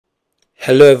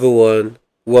Hello everyone,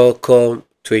 welcome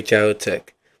to ajirotech.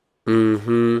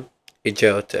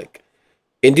 Ajirotech.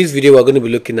 In this video, we're going to be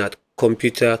looking at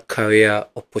computer career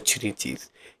opportunities.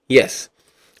 Yes,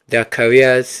 there are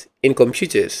careers in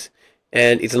computers,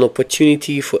 and it's an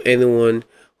opportunity for anyone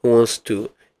who wants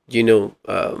to, who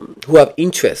have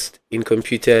interest in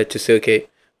computer to say, okay,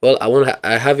 well,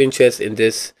 I have interest in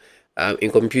this, in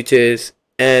computers,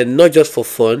 and not just for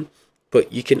fun,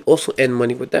 but you can also earn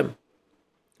money with them.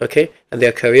 Okay, and there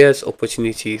are careers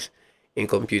opportunities in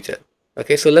computer.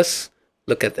 Okay, so let's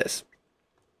look at this.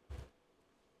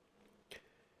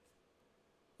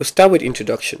 We'll start with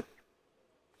introduction.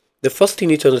 The first thing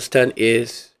you need to understand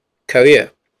is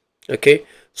career. Okay,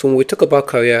 so when we talk about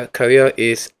career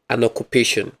is an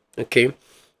occupation, okay,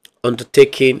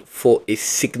 undertaken for a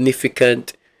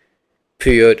significant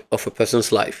period of a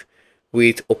person's life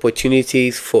with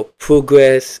opportunities for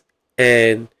progress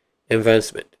and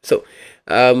advancement. So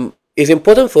it's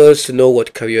important for us to know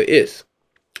what career is.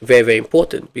 Very, very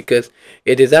important, because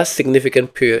it is that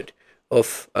significant period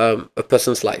of a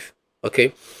person's life.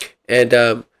 Okay,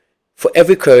 and for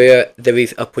every career there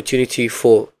is opportunity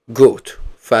for growth,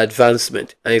 for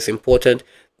advancement, and it's important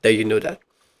that you know that.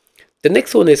 The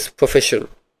next one is profession.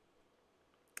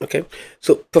 Okay,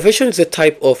 so profession is a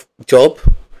type of job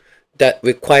that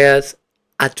requires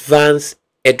advanced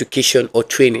education or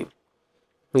training.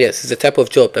 Yes, it's a type of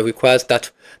job that requires that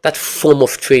form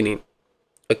of training.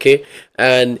 Okay,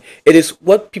 and it is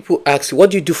what people ask you,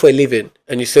 what do you do for a living?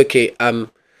 And you say, okay,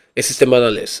 I'm a system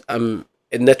analyst, I'm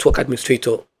a network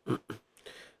administrator,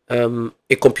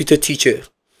 a computer teacher,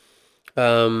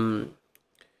 I'm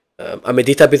a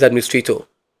database administrator.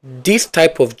 This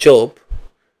type of job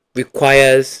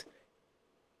requires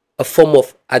a form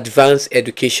of advanced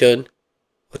education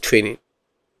or training.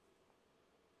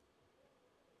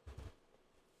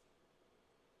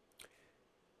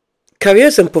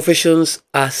 Careers and professions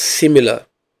are similar,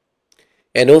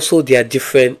 and also they are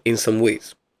different in some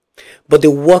ways, but they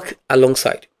work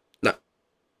alongside. Now,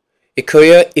 a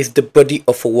career is the body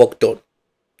of a work done.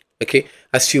 Okay,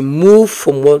 as you move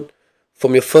from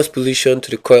your first position to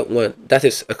the current one, that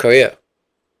is a career.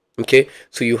 Okay,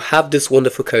 so you have this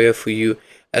wonderful career for you,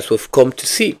 as we've come to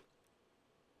see.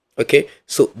 Okay,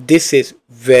 so this is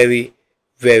very,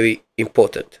 very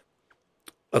important.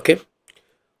 Okay,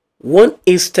 one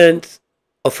instance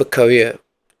of a career,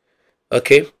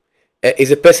 okay, is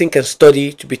a person can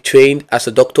study to be trained as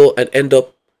a doctor and end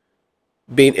up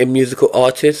being a musical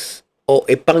artist or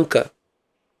a banker,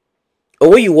 or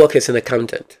when you work as an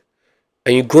accountant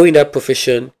and you go in that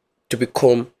profession to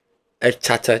become a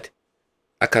chartered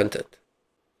accountant.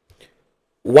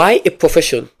 Why a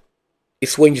profession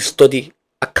is when you study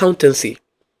accountancy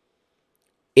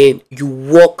and you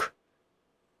work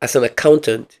as an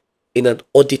accountant in an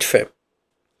audit firm.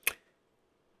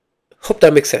 Hope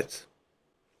that makes sense.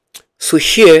 So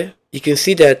here you can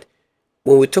see that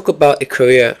when we talk about a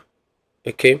career,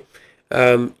 okay,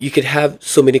 you can have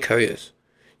so many careers.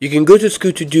 You can go to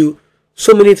school to do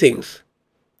so many things.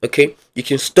 Okay, you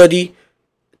can study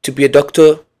to be a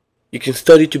doctor, you can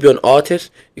study to be an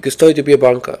artist, you can study to be a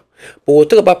banker. But what we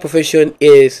talk about profession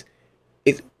is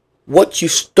what you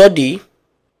study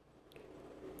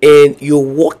and you're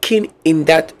working in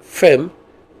that firm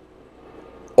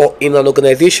or in an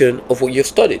organization of what you've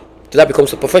studied. So that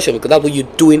becomes a profession, because that's what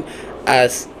you're doing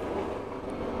as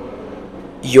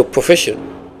your profession.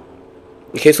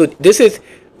 Okay, so this is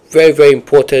very, very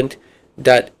important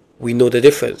that we know the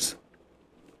difference.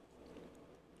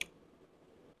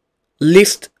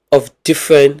 List of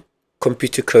different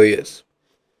computer careers.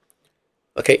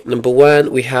 Okay, number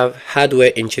one, we have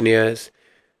hardware engineers,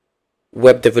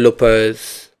 web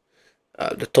developers.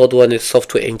 The third one is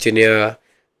software engineer,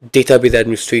 database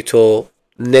administrator,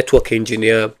 network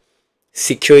engineer,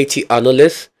 security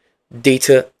analyst,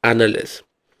 data analyst.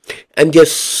 And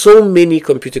there's so many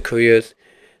computer careers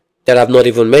that I've not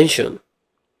even mentioned.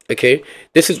 Okay,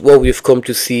 this is what we've come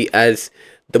to see as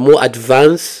the more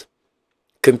advanced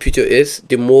computer is,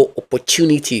 the more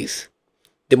opportunities,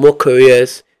 the more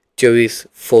careers there is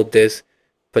for this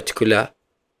particular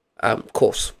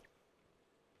course.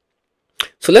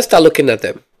 So let's start looking at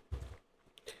them.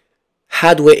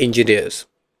 Hardware engineers.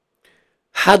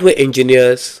 Hardware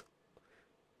engineers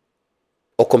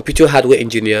or computer hardware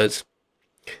engineers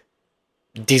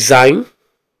design,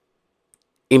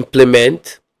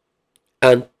 implement,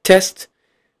 and test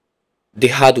the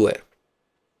hardware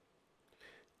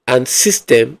and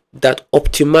system that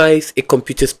optimize a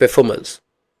computer's performance.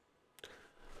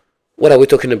 What are we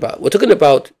talking about? We're talking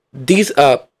about these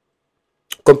are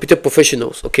computer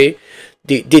professionals. Okay,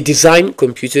 they design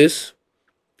computers.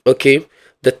 Okay,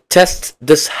 that test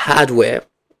this hardware,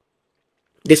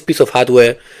 this piece of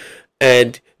hardware,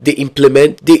 and they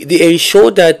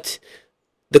ensure that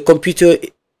the computer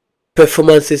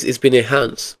performances is being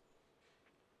enhanced.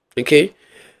 Okay,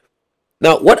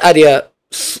 now what are their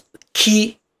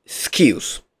key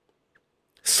skills?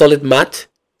 Solid math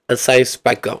and science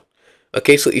background.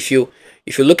 Okay, so if you're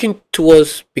looking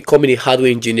towards becoming a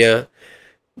hardware engineer,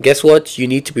 guess what? You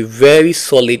need to be very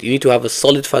solid. You need to have a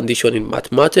solid foundation in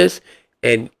mathematics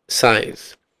and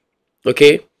science.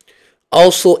 Okay,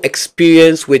 also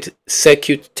experience with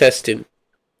circuit testing.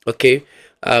 Okay,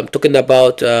 talking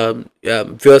about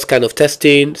various kind of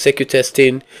testing, circuit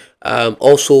testing,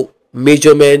 also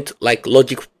measurement like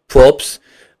logic probes.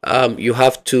 You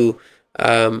have to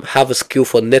have a skill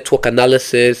for network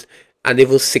analysis and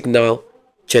even signal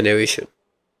generation.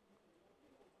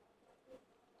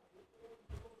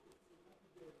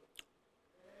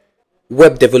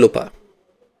 Web developer.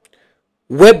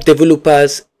 Web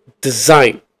developers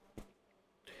design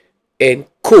and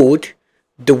code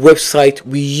the website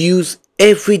we use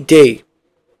every day.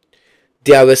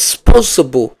 They are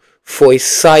responsible for a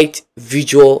site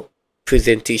visual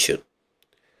presentation.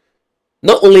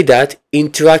 Not only that,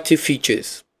 interactive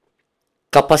features,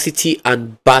 capacity,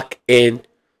 and back-end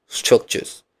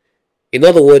structures. In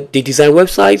other words, they design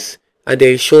websites and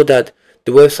they ensure that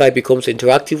the website becomes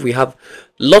interactive. We have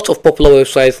lots of popular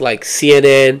websites like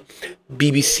CNN,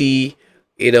 BBC,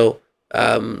 a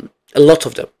lot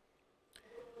of them.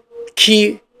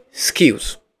 Key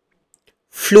skills: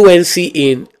 fluency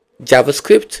in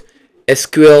JavaScript,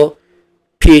 SQL,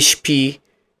 PHP,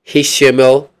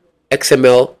 HTML,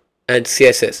 XML, and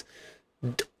CSS.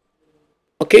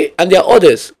 Okay, and there are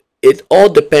others. It all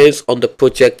depends on the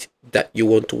project that you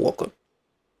want to work on.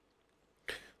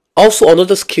 Also,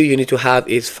 another skill you need to have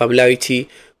is familiarity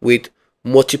with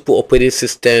multiple operating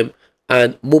system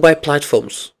and mobile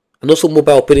platforms, and also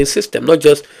mobile operating system, not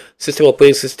just system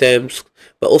operating systems,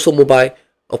 but also mobile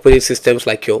operating systems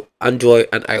like your Android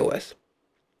and iOS.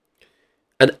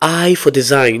 An eye for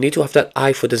design. You need to have that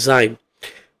eye for design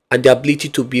and the ability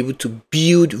to be able to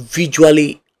build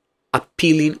visually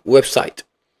appealing website,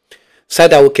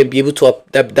 site that we can be able to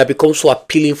that becomes so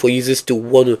appealing for users to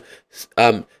want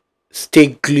to stay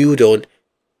glued on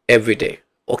every day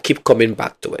or keep coming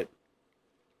back to it.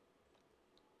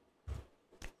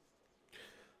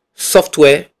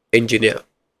 Software engineer.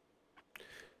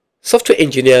 Software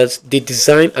engineers, they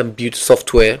design and build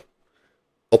software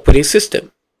operating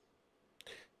system.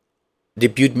 They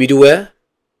build middleware,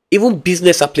 even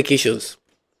business applications.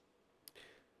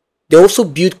 They also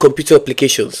build computer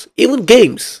applications, even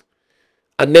games,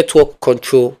 and network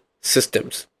control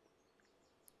systems.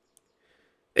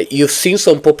 You've seen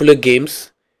some popular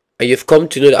games and you've come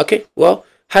to know that, okay, well,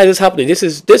 how is this happening? This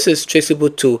is traceable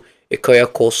to a career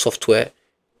called software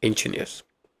engineers.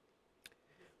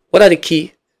 What are the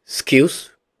key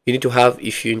skills you need to have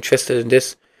if you're interested in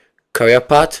this career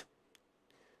path?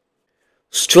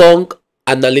 Strong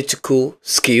analytical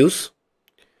skills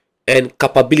and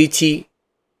capability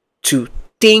to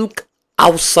think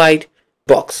outside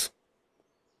box.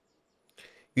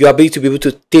 Your ability to be able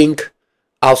to think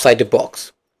outside the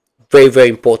box. Very, very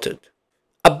important.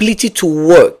 Ability to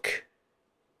work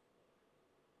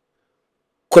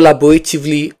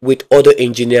collaboratively with other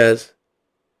engineers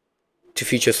to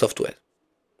feature software.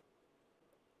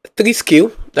 3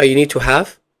 skills that you need to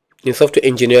have in software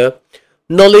engineer: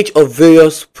 knowledge of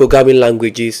various programming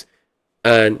languages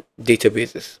and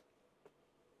databases.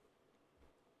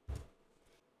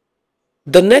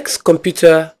 The next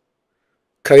computer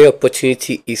career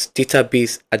opportunity is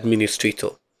database administrator.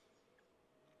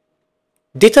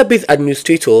 Database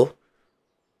administrator,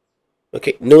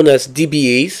 okay, known as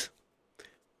DBAs,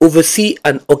 oversee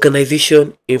an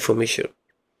organization information.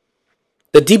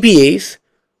 The DBAs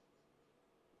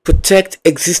protect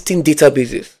existing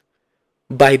databases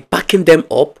by backing them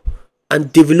up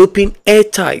and developing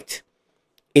airtight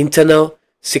internal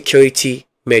security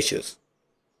measures.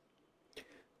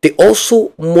 They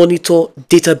also monitor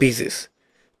databases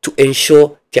to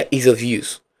ensure their ease of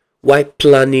use while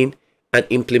planning and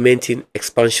implementing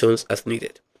expansions as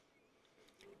needed.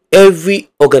 Every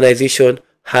organization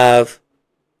have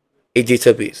a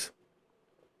database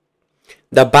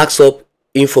that backs up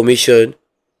information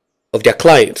of their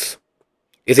clients.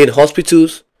 Is it in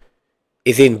hospitals?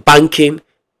 Is it in banking?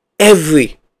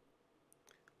 Every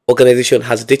organization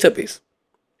has a database.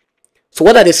 So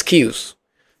what are the skills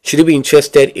should you be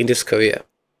interested in this career?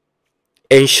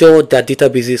 Ensure that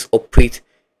databases operate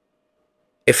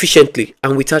efficiently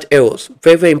and without errors.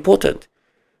 Very, very important.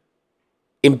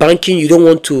 In banking, you don't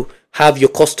want to have your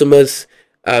customers'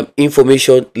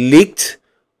 information leaked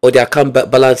or the account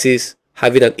balances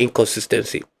having an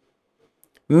inconsistency.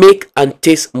 Make and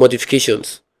test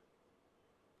modifications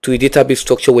to a database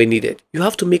structure when needed. You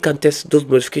have to make and test those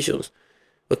modifications.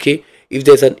 Okay, if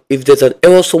there's an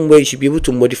error somewhere, you should be able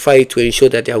to modify it to ensure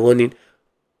that they are running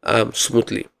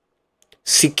smoothly.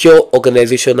 Secure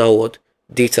organizational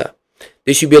data.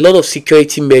 There should be a lot of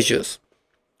security measures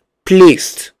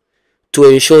placed to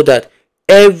ensure that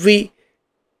every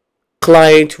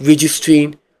client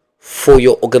registering for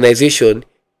your organization,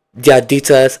 their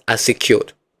data are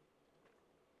secured.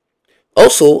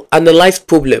 Also, analyze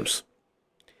problems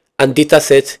and data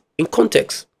sets in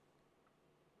context.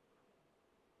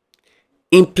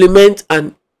 Implement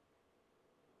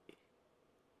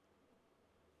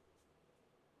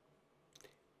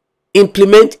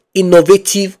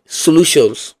innovative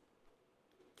solutions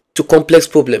to complex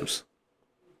problems.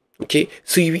 Okay,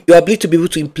 so your ability to be able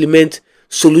to implement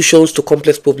solutions to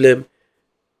complex problems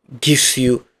gives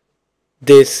you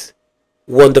this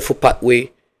wonderful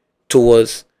pathway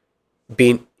towards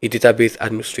being a database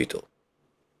administrator.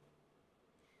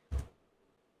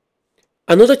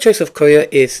 Another choice of career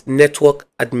is network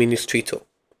administrator.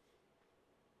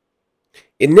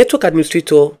 A network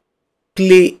administrator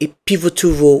play a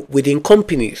pivotal role within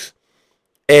companies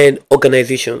and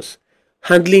organizations,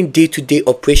 handling day-to-day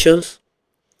operations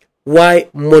while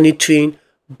monitoring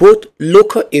both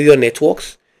local area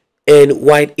networks and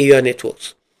wide area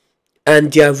networks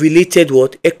and their related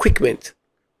equipment.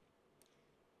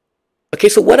 Okay,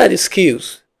 so what are the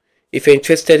skills if you're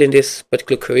interested in this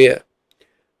particular career?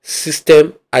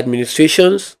 System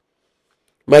administrations,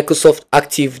 Microsoft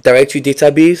Active Directory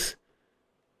database,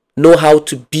 know how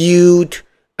to build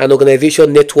an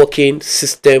organization networking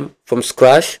system from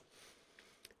scratch,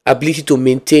 ability to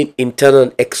maintain internal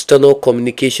and external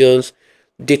communications,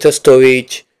 data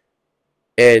storage,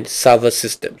 and server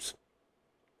systems.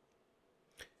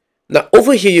 Now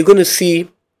over here you're going to see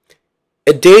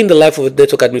a day in the life of a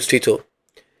network administrator.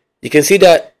 You can see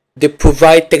that they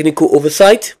provide technical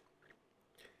oversight,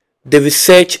 they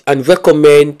research and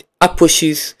recommend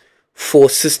approaches for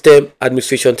system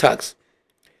administration tasks.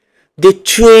 They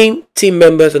train team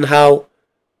members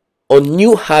on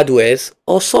new hardwares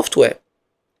or software.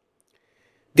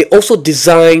 They also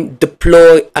design,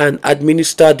 deploy, and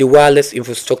administer the wireless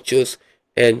infrastructures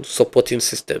and supporting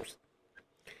systems.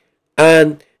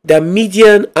 And their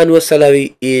median annual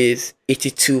salary is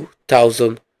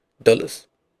 $82,000.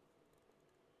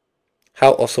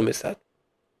 How awesome is that?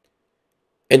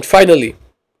 And finally,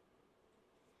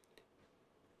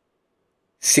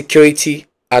 security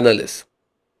analyst.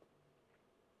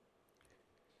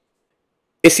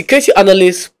 A security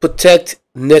analyst protects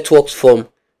networks from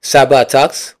cyber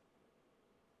attacks.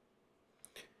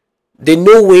 They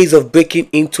know ways of breaking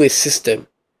into a system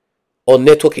or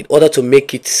network in order to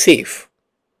make it safe.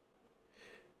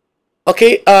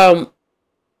 Okay,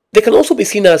 they can also be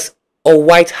seen as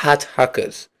white hat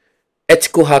hackers,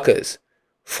 ethical hackers,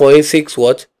 forensics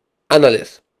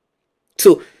analysts.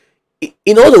 So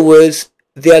in other words,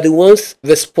 they are the ones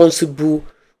responsible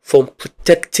for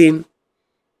protecting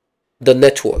the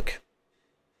network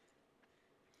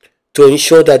to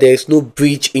ensure that there is no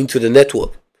breach into the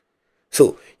network.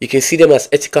 So you can see them as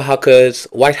ethical hackers,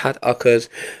 white hat hackers.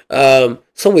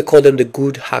 Some will call them the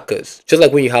good hackers, just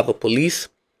like when you have a police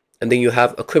and then you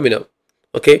have a criminal.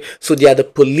 Okay, so they are the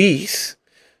police.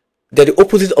 They're the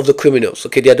opposite of the criminals.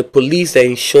 Okay, they are the police that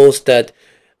ensures that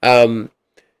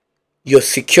your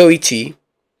security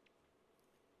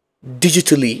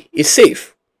digitally is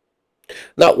safe.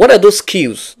 Now, what are those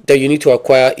skills that you need to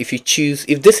acquire if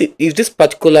this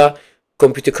particular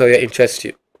computer career interests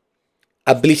you?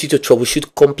 Ability to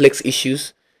troubleshoot complex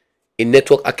issues in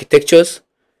network architectures,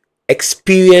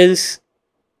 experience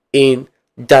in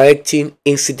directing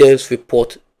incidents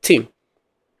report team,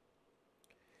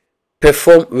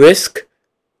 perform risk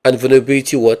and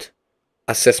vulnerability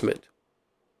assessment.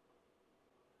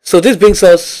 So this brings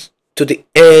us to the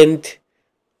end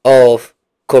of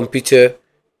computer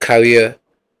career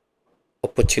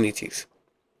opportunities.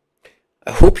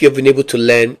 I hope you've been able to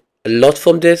learn a lot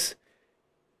from this.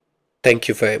 Thank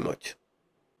you very much.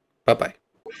 Bye-bye.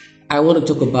 I want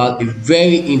to talk about a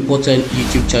very important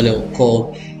YouTube channel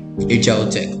called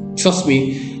Ajirotech. Trust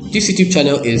me, this YouTube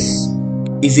channel is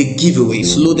a giveaway.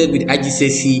 It's loaded with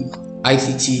IGCSE,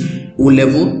 ICT,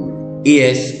 O-level,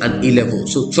 AS, and A-level.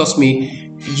 So trust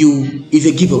me, it's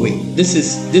a giveaway.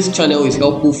 This channel is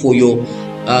helpful for your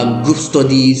group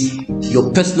studies,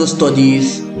 your personal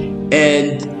studies,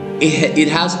 and it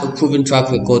has a proven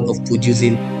track record of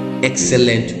producing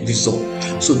excellent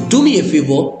results. So do me a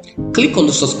favor, click on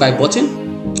the subscribe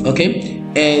button, okay,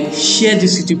 and share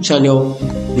this YouTube channel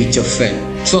with your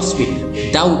friend. Trust me,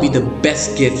 that will be the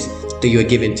best gift that you are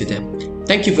giving to them.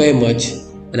 Thank you very much,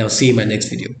 and I'll see you in my next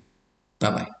video.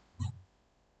 Bye bye.